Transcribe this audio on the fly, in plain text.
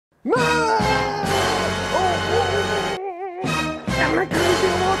Ma! Oh. Am I crazy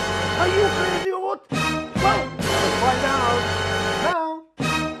or what? Are you crazy or what? Well, let's find out now.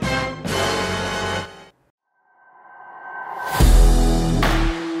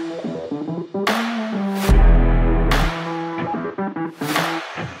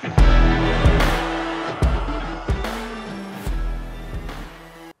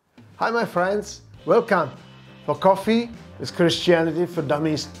 Hi my friends, welcome for Coffee with Christianity for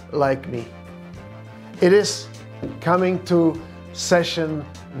Dummies like me. It is coming to session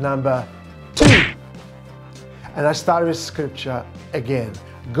number 2. And I start with scripture again.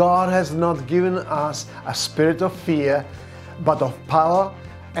 God has not given us a spirit of fear, but of power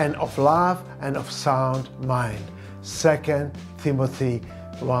and of love and of sound mind. 2 Timothy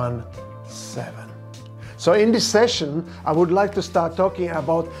 1:7. So in this session, I would like to start talking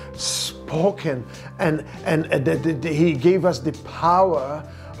about spoken and he gave us the power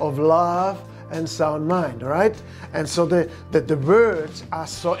of love and sound mind, right? And so the words are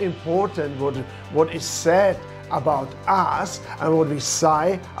so important, what is said about us and what we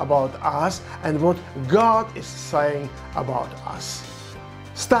say about us and what God is saying about us.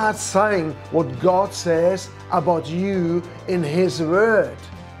 Start saying what God says about you in His Word.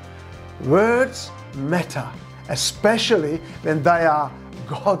 Words matter, especially when they are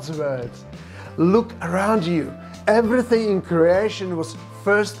God's words. Look around you. Everything in creation was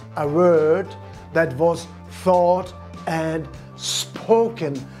first a word that was thought and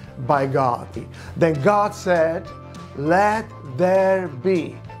spoken by God. Then God said, "Let there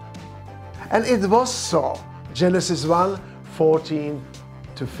be." And it was so. Genesis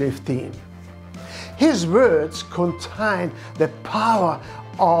 1:14-15. His words contain the power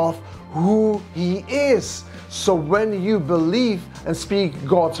of who He is. So when you believe and speak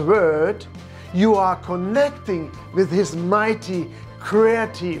God's word, you are connecting with His mighty,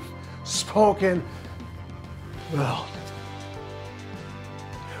 creative, spoken world.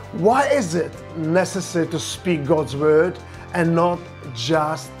 Why is it necessary to speak God's word and not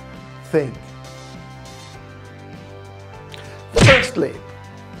just think? Firstly,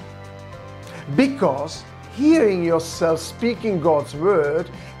 because hearing yourself speaking God's word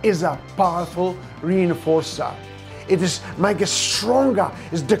is a powerful reinforcer. It is make us stronger,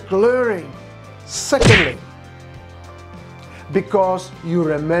 it's declaring. Secondly, because you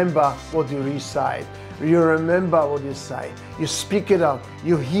remember what you recite. You remember what you say. You speak it out.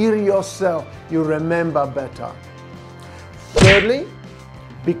 You hear yourself. You remember better. Thirdly,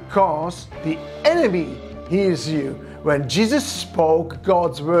 because the enemy hears you. When Jesus spoke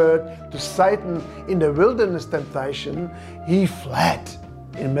God's word to Satan in the wilderness temptation, he fled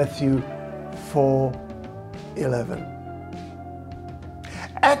in Matthew 4:11.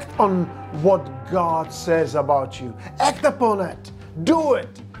 Act on what God says about you. Act upon it. Do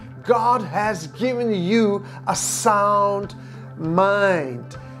it. God has given you a sound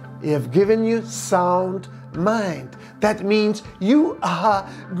mind. He has given you sound mind. That means you are a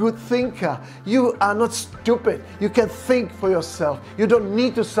good thinker. You are not stupid. You can think for yourself. You don't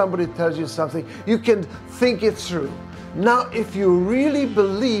need to somebody tells you something. You can think it through. Now, if you really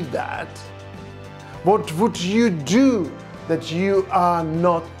believe that, what would you do that you are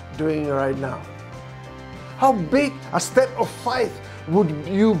not doing right now? How big a step of faith would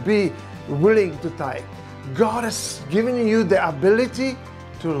you be willing to take? God has given you the ability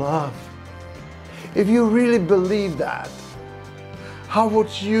to love. If you really believe that, how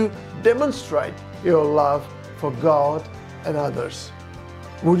would you demonstrate your love for God and others?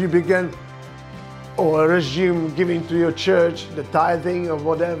 Would you begin or resume giving to your church, the tithing or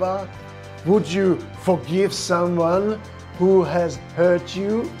whatever? Would you forgive someone who has hurt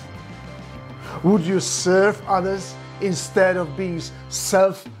you? Would you serve others instead of being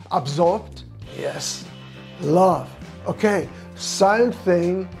self-absorbed? Yes. Love. Okay. Same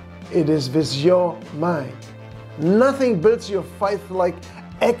thing. It is with your mind. Nothing builds your faith like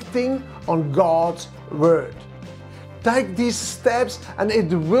acting on God's word. Take these steps and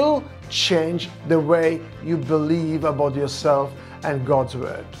it will change the way you believe about yourself and God's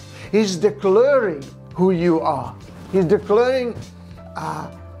word. He's declaring who you are. He's declaring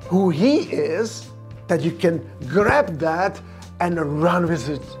who He is, that you can grab that and run with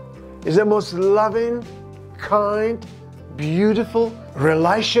it. He's the most loving, kind, beautiful,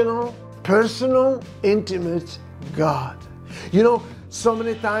 relational, personal, intimate God. You know, so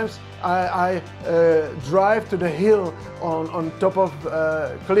many times I drive to the hill on top of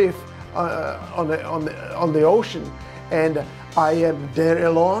cliff on the ocean, and I am there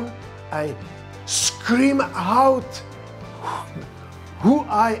alone. I scream out who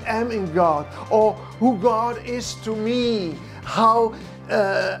I am in God, or who God is to me, how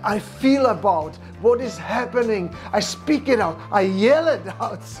I feel about, what is happening. I speak it out. I yell it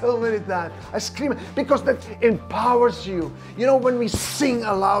out so many times. I scream, because that empowers you. You know, when we sing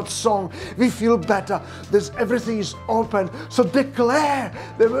a loud song, we feel better. Everything is open. So declare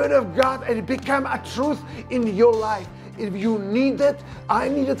the word of God and it become a truth in your life. If you need it, I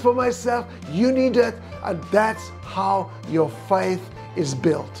need it for myself, you need it, and that's how your faith is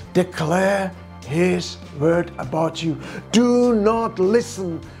built. Declare His word about you. Do not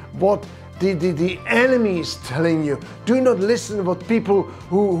listen what the enemy is telling you. Do not listen to what people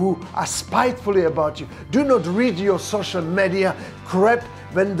who are spitefully about you. Do not read your social media crap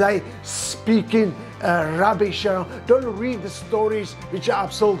when they speak in rubbish. Don't read the stories which are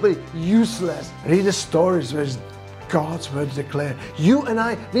absolutely useless. Read the stories where God's word declared. You and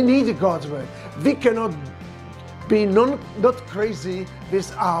I, we need God's word. We cannot be not crazy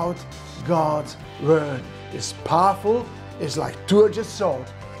without God's word. It's powerful. It's like two-edged sword.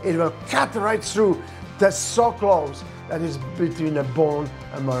 It will cut right through the so close that is between the bone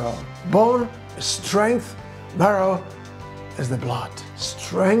and marrow. Bone is strength, marrow is the blood.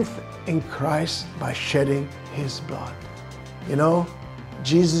 Strength in Christ by shedding His blood. You know,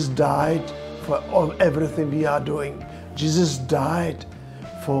 Jesus died for everything we are doing. Jesus died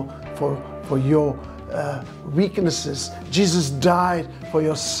for your weaknesses. Jesus died for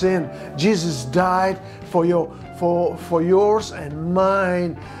your sin. Jesus died for yours and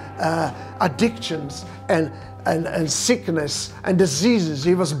mine addictions and sickness and diseases.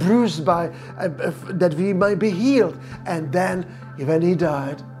 He was bruised by that we might be healed. And then when He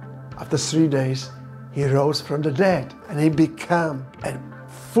died, after 3 days, He rose from the dead and He became a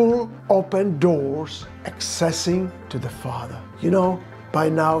full open doors accessing to the Father. You know, by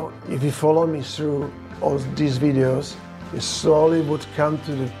now, if you follow me through all these videos, you slowly would come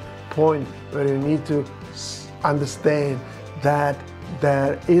to the point where you need to understand that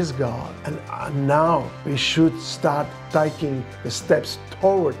there is God. And now we should start taking the steps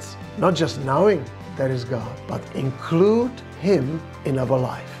towards not just knowing there is God, but include Him in our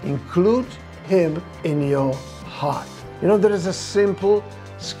life. Include Him in your heart. You know, there is a simple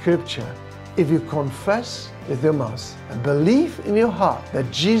scripture. If you confess with your mouth and believe in your heart that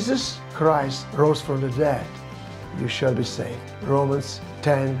Jesus Christ rose from the dead, you shall be saved. Romans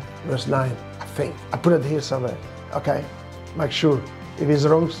 10 verse 9, I think. I put it here somewhere. Okay, make sure. If it's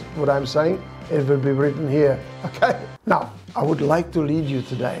wrong what I'm saying, it will be written here. Okay? Now, I would like to lead you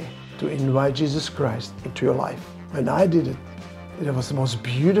today to invite Jesus Christ into your life. When I did it, it was the most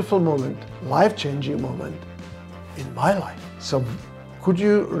beautiful moment, life-changing moment in my life. So could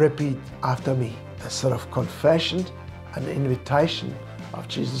you repeat after me a sort of confession and invitation of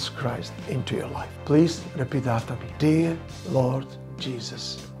Jesus Christ into your life? Please repeat after me. Dear Lord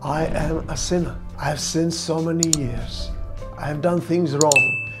Jesus, I am a sinner. I have sinned so many years. I have done things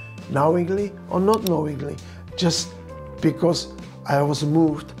wrong, knowingly or not knowingly, just because I was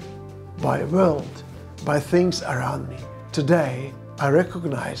moved by world, by things around me. Today, I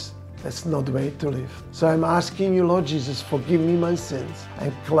recognize that's not the way to live. So I'm asking you, Lord Jesus, forgive me my sins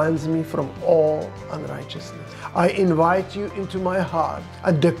and cleanse me from all unrighteousness. I invite you into my heart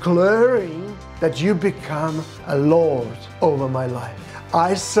and declaring that you become a Lord over my life.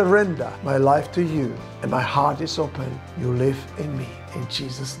 I surrender my life to you and my heart is open. You live in me. In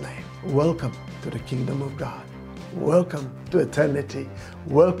Jesus' name. Welcome to the kingdom of God. Welcome to eternity.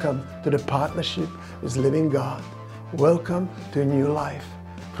 Welcome to the partnership with living God. Welcome to a new life.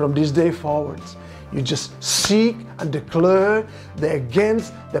 From this day forwards, you just seek and declare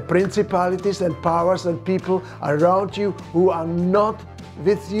against the principalities and powers and people around you who are not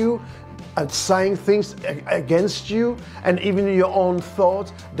with you and saying things against you, and even your own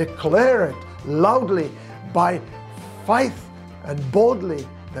thoughts. Declare it loudly by faith and boldly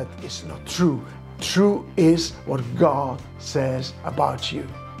that it's not true. True is what God says about you.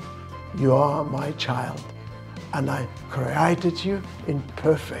 You are my child, and I created you in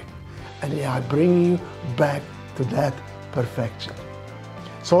perfect, and I bring you back to that perfection.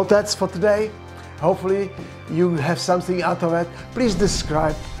 So that's for today. Hopefully you have something out of it. Please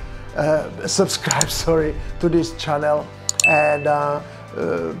subscribe to this channel, and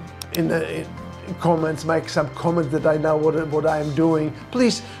in the comments, make some comments that I know what I am doing.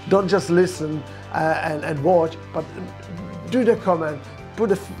 Please don't just listen and watch, but do the comment,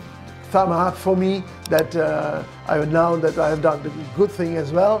 put a thumb up for me that I know that I have done the good thing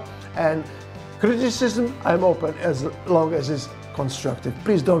as well. And criticism, I'm open as long as it's constructive.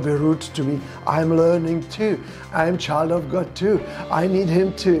 Please don't be rude to me. I'm learning too. I'm a child of God too. I need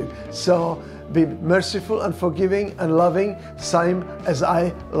Him too. So be merciful and forgiving and loving, same as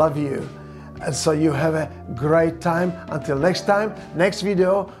I love you. And so you have a great time. Until next time, next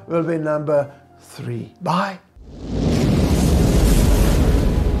video will be number 3. Bye.